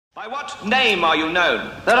By what name are you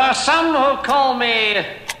known? There are some who call me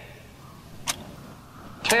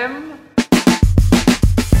Tim.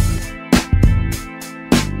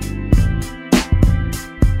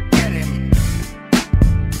 Get him.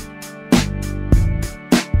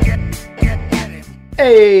 Get him.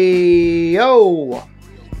 Hey, yo!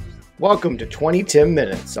 Welcome to 20 Tim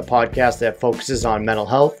Minutes, a podcast that focuses on mental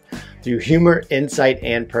health through humor, insight,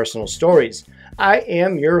 and personal stories. I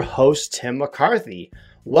am your host, Tim McCarthy.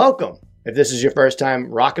 Welcome. If this is your first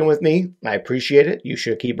time rocking with me, I appreciate it. You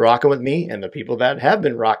should keep rocking with me, and the people that have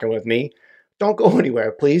been rocking with me, don't go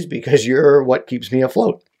anywhere, please, because you're what keeps me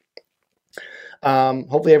afloat.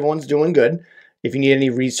 Hopefully everyone's doing good. If you need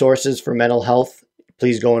any resources for mental health,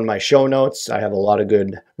 please go in my show notes. I have a lot of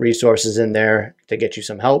good resources in there to get you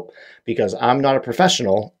some help because I'm not a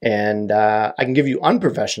professional and I can give you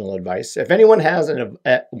unprofessional advice. If anyone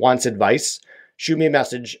wants advice, shoot me a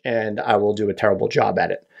message and I will do a terrible job at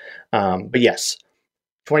it. But yes,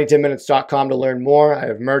 2010minutes.com to learn more. I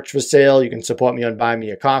have merch for sale. You can support me on Buy Me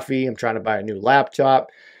a Coffee. I'm trying to buy a new laptop.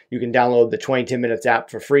 You can download the 20 Minutes app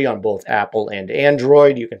for free on both Apple and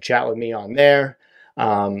Android. You can chat with me on there.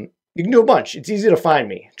 You can do a bunch. It's easy to find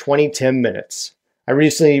me. 20 Tim Minutes. I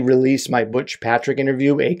recently released my Butch Patrick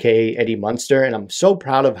interview, aka Eddie Munster, and I'm so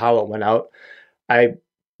proud of how it went out. I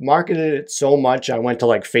marketed it so much. I went to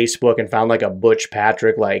Facebook and found a Butch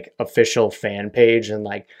Patrick official fan page, and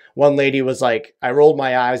one lady was like, I rolled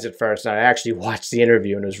my eyes at first, and I actually watched the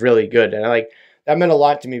interview, and it was really good. And that meant a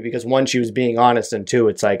lot to me because one, she was being honest, and two,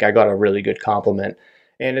 it's I got a really good compliment.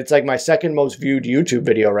 And it's my second most viewed YouTube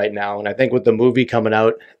video right now. And I think with the movie coming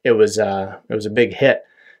out, it was a big hit.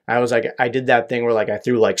 I did that thing where I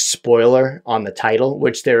threw spoiler on the title,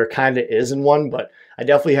 which there kind of is in one, but I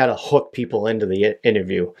definitely had to hook people into the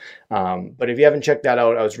interview. But if you haven't checked that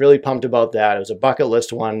out, I was really pumped about that. It was a bucket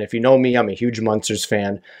list one. If you know me, I'm a huge Munsters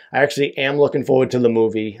fan. I actually am looking forward to the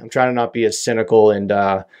movie. I'm trying to not be as cynical and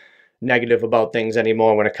negative about things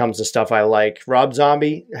anymore when it comes to stuff I like. Rob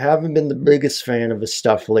Zombie, haven't been the biggest fan of his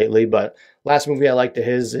stuff lately, but last movie I liked of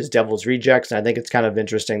his is Devil's Rejects, and I think it's kind of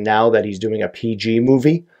interesting now that he's doing a PG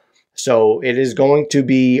movie. So it is going to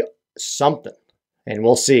be something, and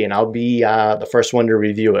we'll see, and I'll be the first one to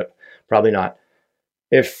review it. Probably not.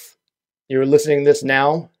 If you're listening to this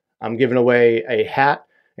now, I'm giving away a hat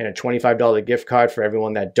and a $25 gift card for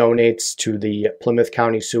everyone that donates to the Plymouth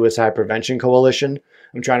County Suicide Prevention Coalition.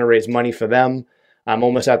 I'm trying to raise money for them. I'm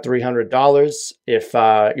almost at $300. If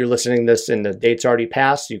you're listening to this and the date's already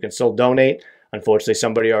passed, you can still donate. Unfortunately,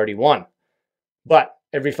 somebody already won. But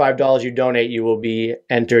every $5 you donate, you will be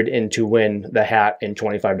entered in to win the hat and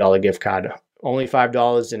 $25 gift card. Only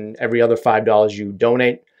 $5, and every other $5 you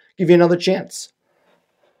donate, give you another chance.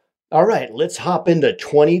 All right, let's hop into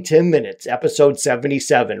 20 Tim Minutes, episode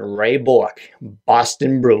 77, Ray Bourque,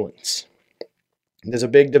 Boston Bruins. There's a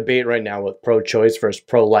big debate right now with pro-choice versus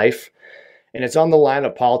pro-life, and it's on the line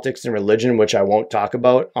of politics and religion, which I won't talk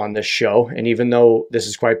about on this show. And even though this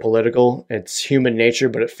is quite political, it's human nature,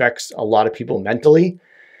 but it affects a lot of people mentally.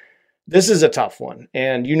 This is a tough one.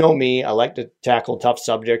 And you know me, I like to tackle tough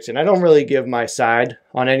subjects, and I don't really give my side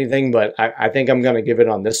on anything, but I think I'm going to give it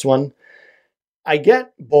on this one. I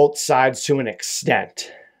get both sides to an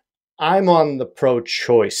extent. I'm on the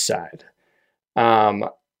pro-choice side.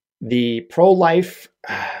 The pro-life,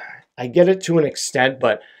 I get it to an extent,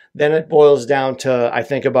 but then it boils down to, I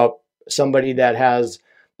think about somebody that has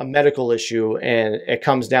a medical issue and it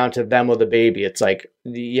comes down to them or the baby. It's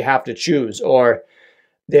you have to choose. Or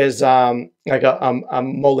there's a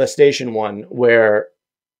molestation one where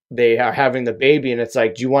they are having the baby and it's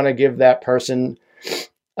do you want to give that person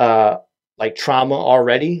trauma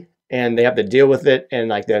already and they have to deal with it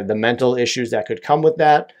and the mental issues that could come with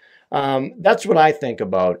that? That's what I think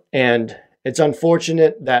about. And it's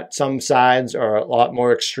unfortunate that some sides are a lot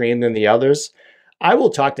more extreme than the others. I will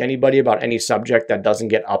talk to anybody about any subject that doesn't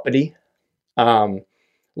get uppity.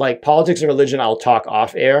 Politics and religion, I'll talk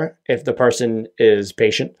off air if the person is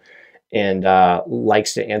patient and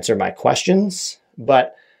likes to answer my questions.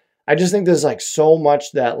 But I just think there's so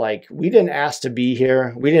much that we didn't ask to be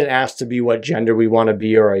here. We didn't ask to be what gender we want to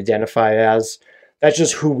be or identify as. That's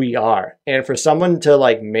just who we are. And for someone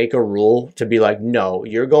to make a rule to be no,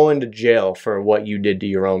 you're going to jail for what you did to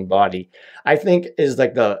your own body, I think is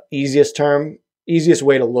the easiest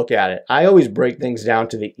way to look at it. I always break things down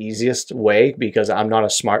to the easiest way because I'm not a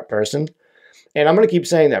smart person. And I'm going to keep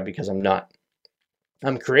saying that because I'm not.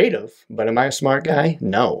 I'm creative, but am I a smart guy?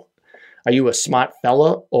 No. Are you a smart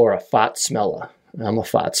fella or a fart smeller? I'm a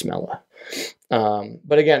fart smeller.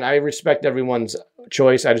 But again, I respect everyone's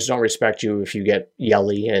choice. I just don't respect you if you get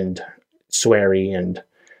yelly and sweary and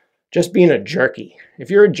just being a jerky. If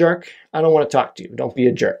you're a jerk, I don't want to talk to you. Don't be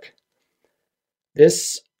a jerk.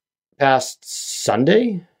 This past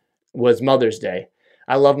Sunday was Mother's Day.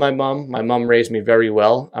 I love my mom. My mom raised me very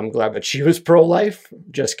well. I'm glad that she was pro-life.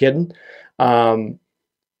 Just kidding. I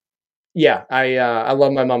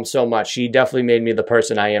love my mom so much. She definitely made me the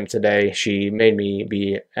person I am today. She made me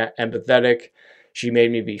be empathetic. She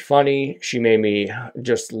made me be funny. She made me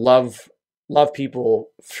just love people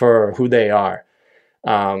for who they are.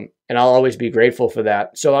 And I'll always be grateful for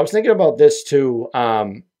that. So I was thinking about this too,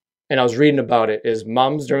 and I was reading about it, is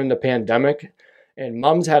moms during the pandemic. And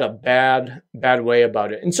moms had a bad way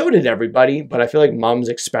about it. And so did everybody, but I feel like moms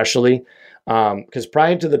especially. Because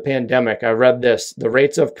prior to the pandemic, I read this, the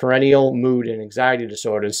rates of perennial mood and anxiety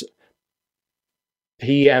disorders,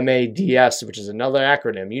 PMADS, which is another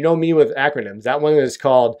acronym. You know me with acronyms. That one is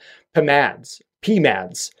called PMADS,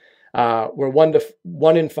 were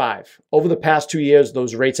 1 in 5. Over the past 2 years,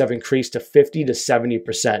 those rates have increased to 50 to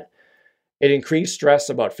 70%. It increased stress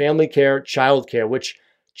about family care, childcare, which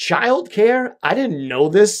childcare, I didn't know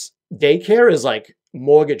this. Daycare is like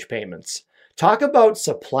mortgage payments. Talk about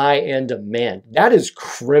supply and demand. That is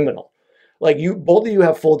criminal. Like both of you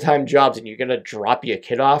have full-time jobs and you're going to drop your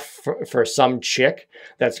kid off for some chick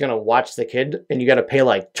that's going to watch the kid and you got to pay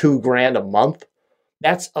like $2,000 a month.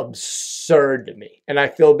 That's absurd to me. And I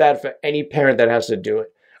feel bad for any parent that has to do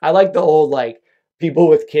it. I like the old like people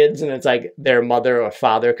with kids and it's like their mother or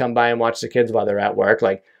father come by and watch the kids while they're at work.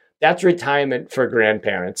 Like that's retirement for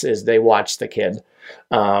grandparents is they watch the kid.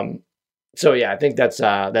 So yeah, I think that's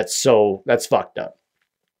fucked up.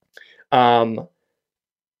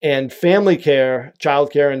 And family care,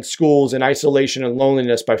 childcare, and schools in isolation and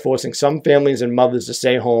loneliness by forcing some families and mothers to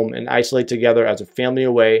stay home and isolate together as a family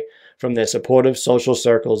away from their supportive social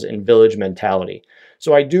circles and village mentality.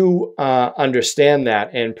 So I do understand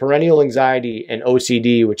that. And perennial anxiety and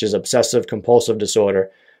OCD, which is obsessive compulsive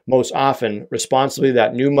disorder, most often responsibly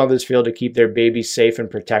that new mothers feel to keep their babies safe and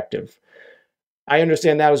protective. I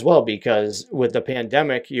understand that as well, because with the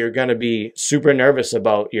pandemic, you're going to be super nervous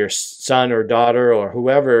about your son or daughter or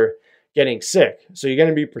whoever getting sick. So you're going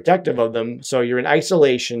to be protective of them. So you're in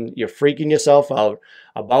isolation. You're freaking yourself out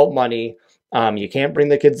about money. You can't bring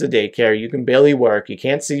the kids to daycare. You can barely work. You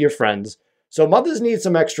can't see your friends. So mothers need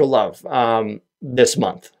some extra love this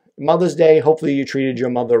month. Mother's Day, hopefully you treated your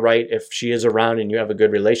mother right if she is around and you have a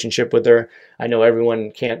good relationship with her. I know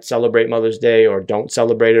everyone can't celebrate Mother's Day or don't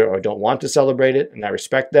celebrate it or don't want to celebrate it, and I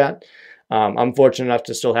respect that. I'm fortunate enough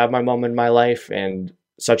to still have my mom in my life and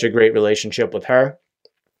such a great relationship with her.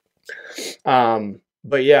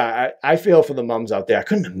 But yeah, I feel for the moms out there. I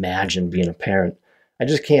couldn't imagine being a parent. I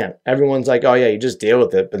just can't. Everyone's like, oh yeah, you just deal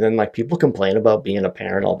with it. But then like people complain about being a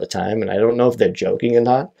parent all the time. And I don't know if they're joking or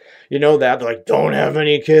not. You know that they're like, don't have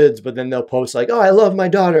any kids. But then they'll post like, oh, I love my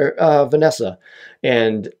daughter, Vanessa.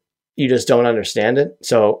 And you just don't understand it.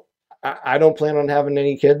 So I don't plan on having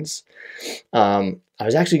any kids. I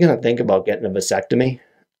was actually going to think about getting a vasectomy.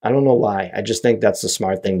 I don't know why. I just think that's the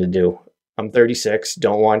smart thing to do. I'm 36,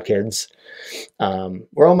 don't want kids.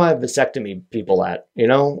 Where all my vasectomy people at? You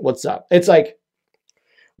know, what's up? It's like,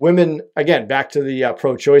 women, again, back to the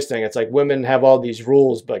pro-choice thing. It's like women have all these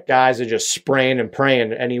rules, but guys are just spraying and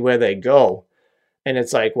praying anywhere they go. And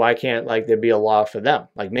it's like, why can't like there be a law for them?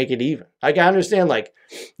 Like make it even. Like I understand like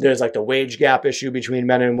there's like the wage gap issue between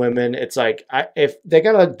men and women. It's like if they're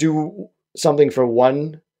going to do something for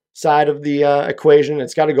one side of the equation,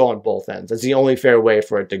 it's got to go on both ends. It's the only fair way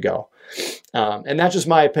for it to go. And that's just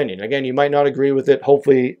my opinion. Again, you might not agree with it.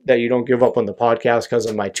 Hopefully that you don't give up on the podcast because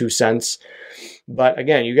of my 2 cents. But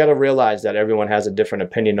again, you got to realize that everyone has a different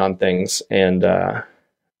opinion on things. And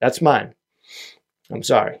that's mine. I'm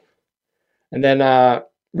sorry. And then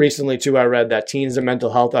recently, too, I read that teens and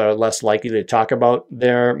mental health are less likely to talk about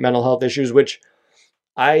their mental health issues, which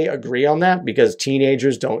I agree on that because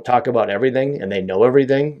teenagers don't talk about everything and they know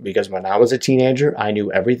everything. Because when I was a teenager, I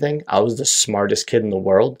knew everything. I was the smartest kid in the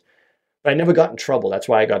world. But I never got in trouble. That's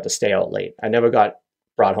why I got to stay out late. I never got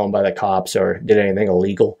brought home by the cops or did anything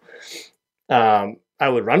illegal. I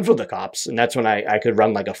would run for the cops, and that's when I could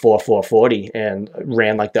run like a 4.40 and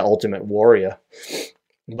ran like the ultimate warrior.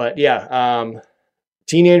 But yeah,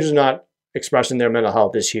 teenagers not expressing their mental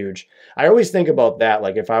health is huge. I always think about that.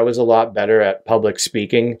 Like if I was a lot better at public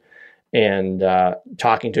speaking and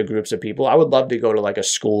talking to groups of people, I would love to go to like a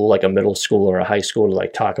school, like a middle school or a high school to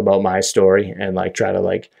like talk about my story and like try to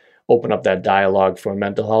like open up that dialogue for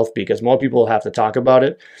mental health because more people have to talk about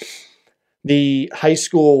it. The high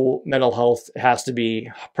school mental health has to be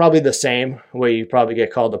probably the same, where you probably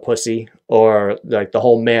get called a pussy or like the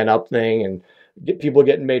whole man up thing and get people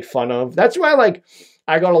getting made fun of. That's why like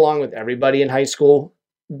I got along with everybody in high school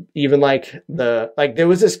even like there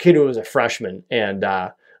was this kid who was a freshman, and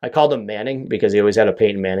I called him Manning because he always had a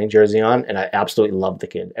Peyton Manning jersey on, and I absolutely loved the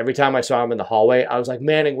kid. Every time I saw him in the hallway, I was like,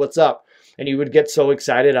 Manning, what's up? And he would get so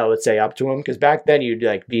excited, I would say up to him, because back then you'd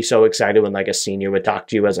like be so excited when like a senior would talk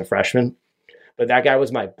to you as a freshman. But that guy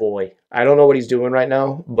was my boy. I don't know what he's doing right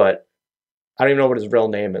now, but I don't even know what his real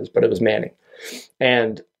name is, but it was Manning.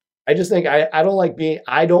 And I just think I don't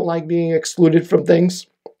like being excluded from things.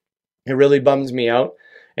 It really bums me out,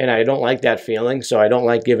 and I don't like that feeling, so I don't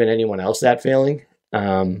like giving anyone else that feeling.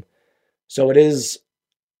 So it is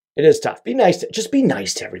tough. Be nice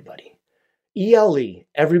to everybody. ELE,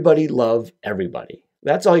 everybody love everybody.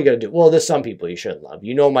 That's all you got to do. Well, there's some people you shouldn't love.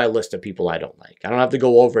 You know my list of people I don't like. I don't have to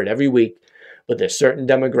go over it every week, but there's certain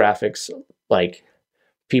demographics, like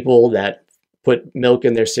people that put milk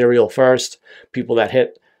in their cereal first, people that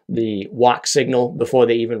hit the walk signal before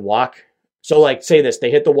they even walk. So like, say this,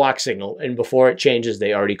 they hit the walk signal, and before it changes,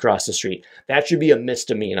 they already crossed the street. That should be a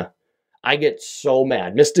misdemeanor. I get so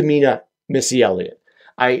mad. Misdemeanor, Missy Elliott.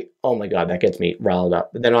 Oh my God, that gets me riled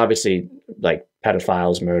up. But then obviously, like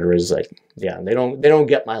pedophiles, murderers, like, yeah, they don't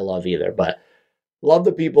get my love either. But love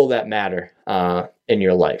the people that matter in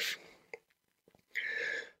your life.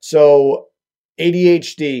 So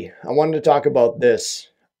ADHD, I wanted to talk about this.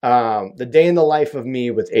 The day in the life of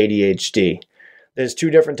me with ADHD. There's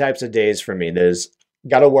two different types of days for me. There's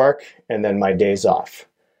gotta work, and then my days off.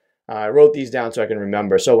 I wrote these down so I can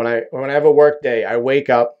remember. So when I have a work day, I wake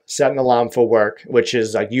up, set an alarm for work, which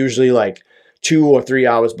is like usually like 2 or 3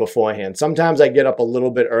 hours beforehand. Sometimes I get up a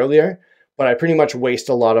little bit earlier, but I pretty much waste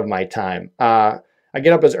a lot of my time. I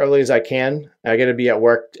get up as early as I can. I got to be at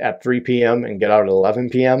work at 3 p.m. and get out at 11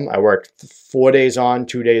 p.m. I work 4 days on,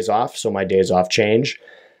 2 days off, so my days off change.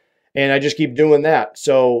 And I just keep doing that.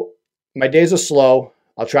 So my days are slow.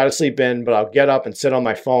 I'll try to sleep in, but I'll get up and sit on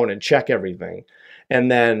my phone and check everything. And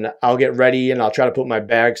then I'll get ready and I'll try to put my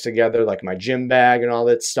bags together, like my gym bag and all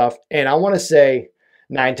that stuff. And I want to say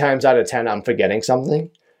 9 times out of 10, I'm forgetting something.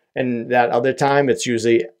 And that other time, it's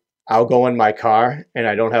usually I'll go in my car and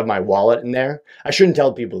I don't have my wallet in there. I shouldn't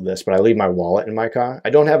tell people this, but I leave my wallet in my car. I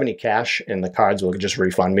don't have any cash, and the cards will just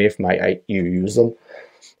refund me if you use them.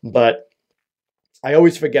 But I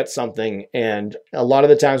always forget something. And a lot of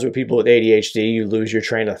the times with people with ADHD, you lose your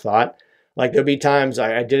train of thought. Like there'll be times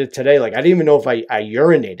I did it today. Like I didn't even know if I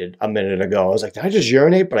urinated a minute ago. I was like, did I just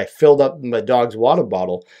urinate? But I filled up my dog's water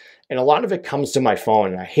bottle. And a lot of it comes to my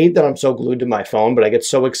phone. And I hate that I'm so glued to my phone, but I get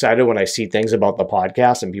so excited when I see things about the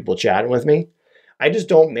podcast and people chatting with me. I just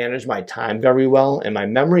don't manage my time very well, and my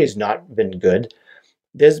memory has not been good.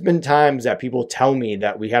 There's been times that people tell me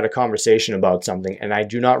that we had a conversation about something and I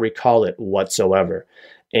do not recall it whatsoever.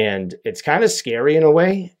 And it's kind of scary in a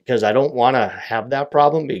way because I don't want to have that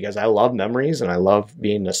problem because I love memories and I love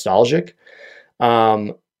being nostalgic.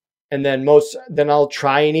 And then I'll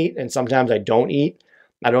try and eat, and sometimes I don't eat.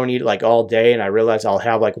 I don't eat like all day, and I realize I'll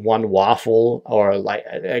have like one waffle, or like,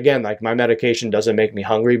 again, like my medication doesn't make me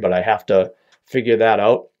hungry, but I have to figure that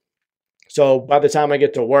out. So by the time I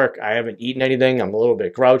get to work, I haven't eaten anything. I'm a little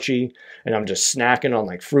bit grouchy, and I'm just snacking on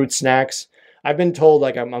like fruit snacks. I've been told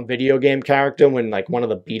like I'm a video game character when like one of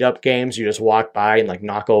the beat up games, you just walk by and like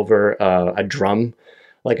knock over a drum,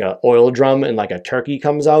 like a oil drum, and like a turkey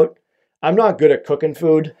comes out. I'm not good at cooking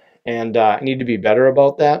food, and I need to be better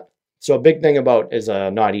about that. So a big thing about is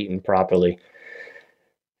not eating properly.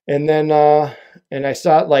 And then and I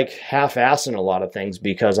start like half-assing a lot of things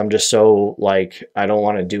because I'm just so like I don't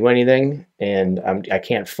want to do anything, and I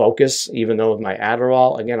can't focus even though with my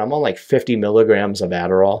Adderall. Again, I'm on like 50 milligrams of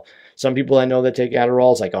Adderall. Some people I know that take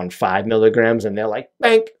Adderall is like on 5 milligrams, and they're like,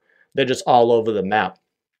 bank, they're just all over the map.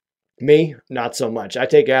 Me, not so much. I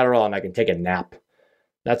take Adderall and I can take a nap.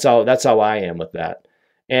 That's how I am with that.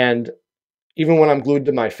 And even when I'm glued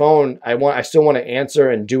to my phone, I still want to answer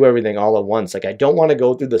and do everything all at once. Like I don't want to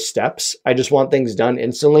go through the steps. I just want things done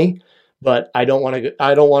instantly, but I don't want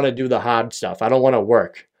to do the hard stuff. I don't want to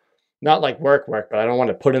work. Not like work, but I don't want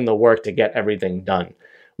to put in the work to get everything done,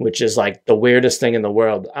 which is like the weirdest thing in the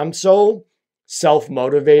world. I'm so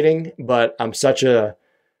self-motivating, but I'm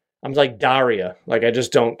like Daria. Like I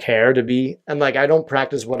just don't care to be, and like I don't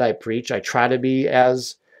practice what I preach. I try to be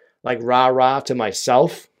as like rah-rah to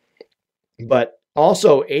myself. But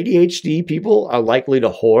also ADHD people are likely to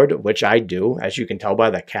hoard, which I do, as you can tell by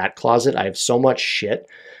the cat closet. I have so much shit.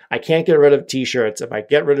 I can't get rid of t-shirts. If I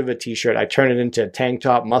get rid of a t-shirt, I turn it into a tank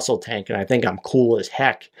top muscle tank, and I think I'm cool as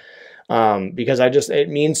heck because it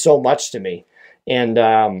means so much to me, and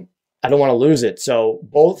I don't want to lose it. So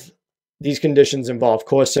both these conditions involve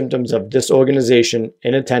core symptoms of disorganization,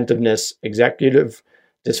 inattentiveness, executive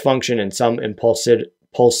dysfunction, and some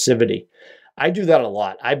impulsivity. I do that a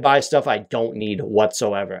lot. I buy stuff I don't need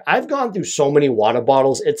whatsoever. I've gone through so many water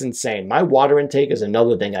bottles. It's insane. My water intake is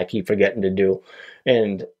another thing I keep forgetting to do.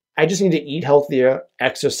 And I just need to eat healthier,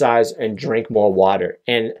 exercise, and drink more water.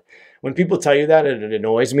 And when people tell you that, it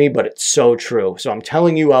annoys me, but it's so true. So I'm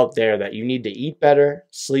telling you out there that you need to eat better,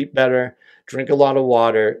 sleep better, drink a lot of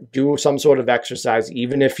water, do some sort of exercise,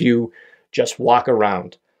 even if you just walk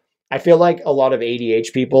around. I feel like a lot of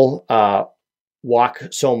ADHD people walk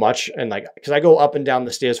so much, and like, because I go up and down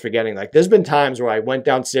the stairs forgetting. Like, there's been times where I went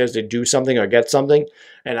downstairs to do something or get something,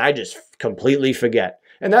 and I just completely forget.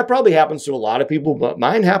 And that probably happens to a lot of people, but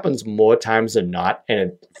mine happens more times than not, and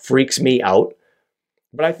it freaks me out.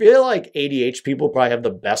 But I feel like ADHD people probably have the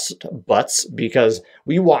best butts because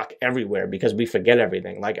we walk everywhere because we forget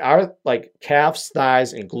everything. Like our like calves,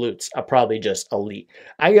 thighs, and glutes are probably just elite.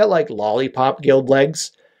 I got like lollipop guild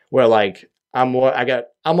legs where like I'm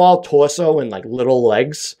all torso and like little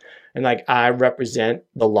legs, and like I represent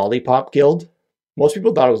the lollipop guild. Most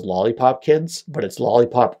people thought it was lollipop kids, but it's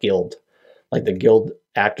lollipop guild, like the Guild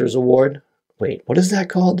Actors Award. Wait, what is that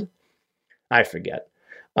called? I forget.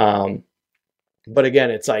 But again,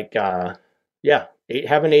 it's like, yeah,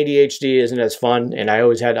 having ADHD isn't as fun. And I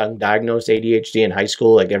always had undiagnosed ADHD in high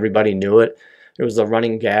school. Like everybody knew it. It was the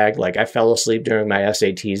running gag. Like I fell asleep during my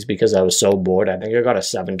SATs because I was so bored. I think I got a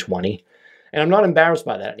 720. And I'm not embarrassed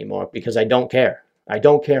by that anymore because I don't care. I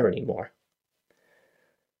don't care anymore.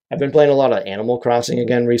 I've been playing a lot of Animal Crossing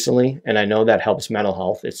again recently, and I know that helps mental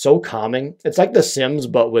health. It's so calming. It's like The Sims,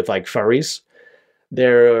 but with like furries.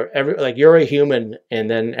 Like you're a human, and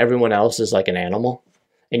then everyone else is like an animal,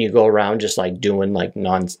 and you go around just like doing like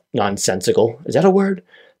nonsensical. Is that a word?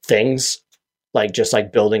 Things like just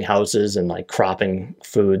like building houses and like cropping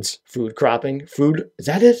food cropping. Is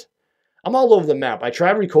that it? I'm all over the map. I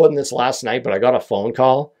tried recording this last night, but I got a phone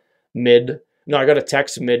call I got a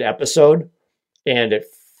text mid episode, and it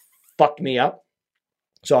fucked me up.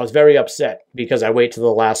 So I was very upset because I wait to the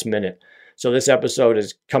last minute. So this episode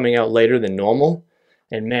is coming out later than normal.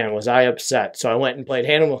 And man, was I upset. So I went and played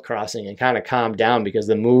Animal Crossing and kind of calmed down because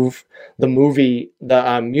the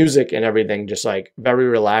music and everything just like very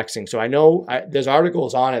relaxing. So I know there's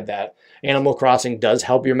articles on it that Animal Crossing does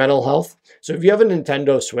help your mental health. So if you have a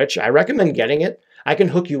Nintendo Switch, I recommend getting it. I can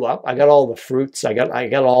hook you up. I got all the fruits. I got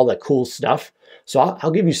all the cool stuff. So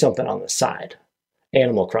I'll give you something on the side.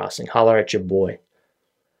 Animal Crossing. Holler at your boy.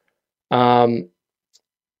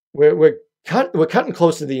 We're cutting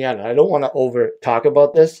close to the end. I don't want to over talk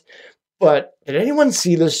about this, but did anyone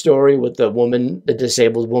see this story with the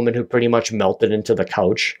disabled woman who pretty much melted into the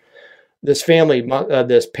couch? This family,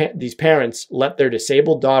 these parents let their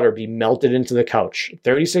disabled daughter be melted into the couch.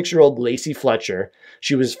 36-year-old Lacey Fletcher,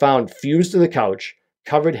 she was found fused to the couch,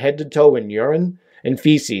 covered head to toe in urine and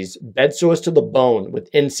feces, bed sores to the bone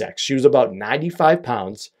with insects. She was about 95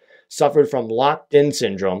 pounds, suffered from locked-in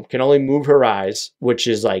syndrome, can only move her eyes, which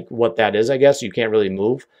is like what that is, I guess. You can't really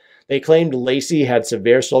move. They claimed Lacey had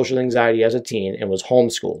severe social anxiety as a teen and was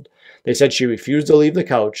homeschooled. They said she refused to leave the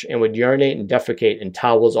couch and would urinate and defecate in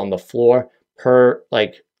towels on the floor per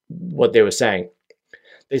like what they were saying.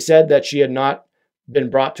 They said that she had not been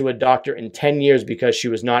brought to a doctor in 10 years because she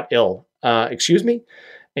was not ill.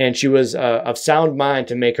 And she was of sound mind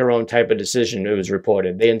to make her own type of decision, it was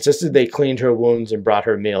reported. They insisted they cleaned her wounds and brought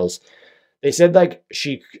her meals. They said like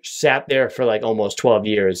she sat there for like almost 12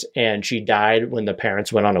 years and she died when the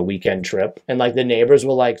parents went on a weekend trip. And like the neighbors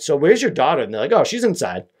were like, so where's your daughter? And they're like, oh, she's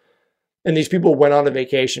inside. And these people went on a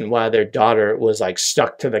vacation while their daughter was like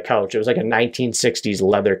stuck to the couch. It was like a 1960s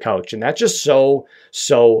leather couch. And that's just so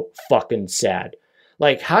fucking sad.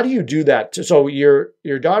 Like, how do you do that? So your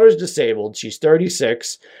daughter's disabled. She's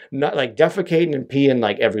 36, not like defecating and peeing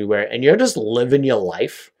like everywhere. And you're just living your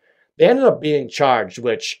life. They ended up being charged,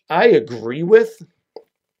 which I agree with.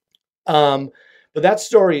 But that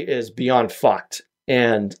story is beyond fucked.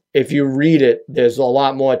 And if you read it, there's a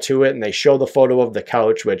lot more to it. And they show the photo of the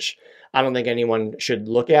couch, which I don't think anyone should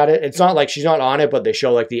look at it. It's not like she's not on it, but they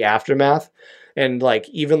show like the aftermath. And like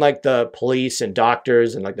even like the police and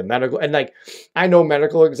doctors and like the medical and like I know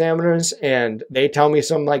medical examiners and they tell me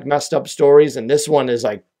some like messed up stories. And this one is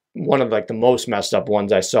like one of like the most messed up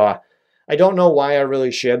ones I saw. I don't know why I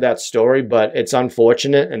really shared that story, but it's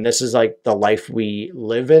unfortunate. And this is like the life we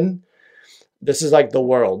live in. This is like the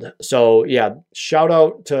world. So yeah, shout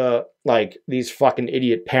out to like these fucking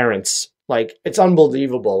idiot parents. Like, it's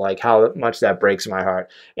unbelievable, like, how much that breaks my heart.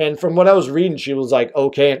 And from what I was reading, she was, like,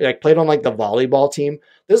 okay, like, played on, like, the volleyball team.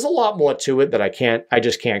 There's a lot more to it that I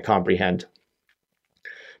just can't comprehend.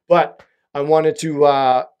 But I wanted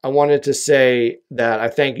to say that I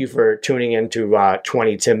thank you for tuning in to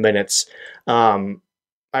 20 Tim Minutes.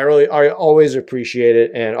 I always appreciate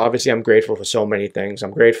it. And obviously I'm grateful for so many things.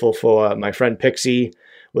 I'm grateful for my friend Pixie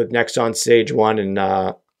with Next on Stage One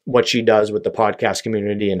and what she does with the podcast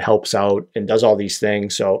community and helps out and does all these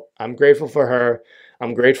things. So I'm grateful for her.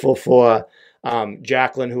 I'm grateful for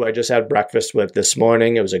Jacqueline, who I just had breakfast with this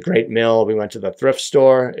morning. It was a great meal. We went to the thrift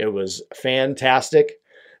store. It was fantastic.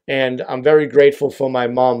 And I'm very grateful for my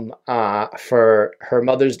mom for her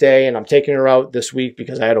Mother's Day. And I'm taking her out this week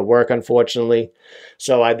because I had to work, unfortunately.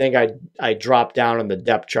 So I think I dropped down on the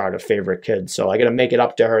depth chart of favorite kids. So I got to make it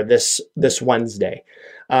up to her this Wednesday.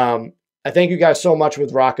 I thank you guys so much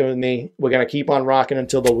with rocking with me. We're going to keep on rocking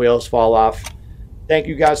until the wheels fall off. Thank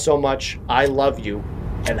you guys so much. I love you.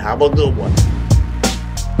 And have a good one.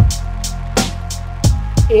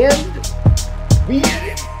 And we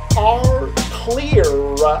are clear.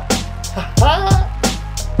 You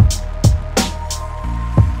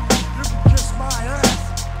can kiss my ass.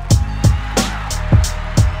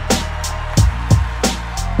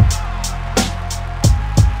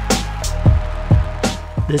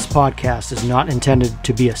 This podcast is not intended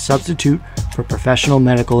to be a substitute for professional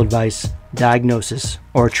medical advice, diagnosis,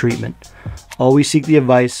 or treatment. Always seek the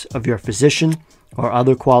advice of your physician or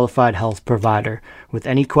other qualified health provider with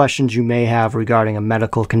any questions you may have regarding a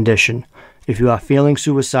medical condition. If you are feeling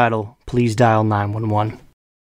suicidal, please dial 911.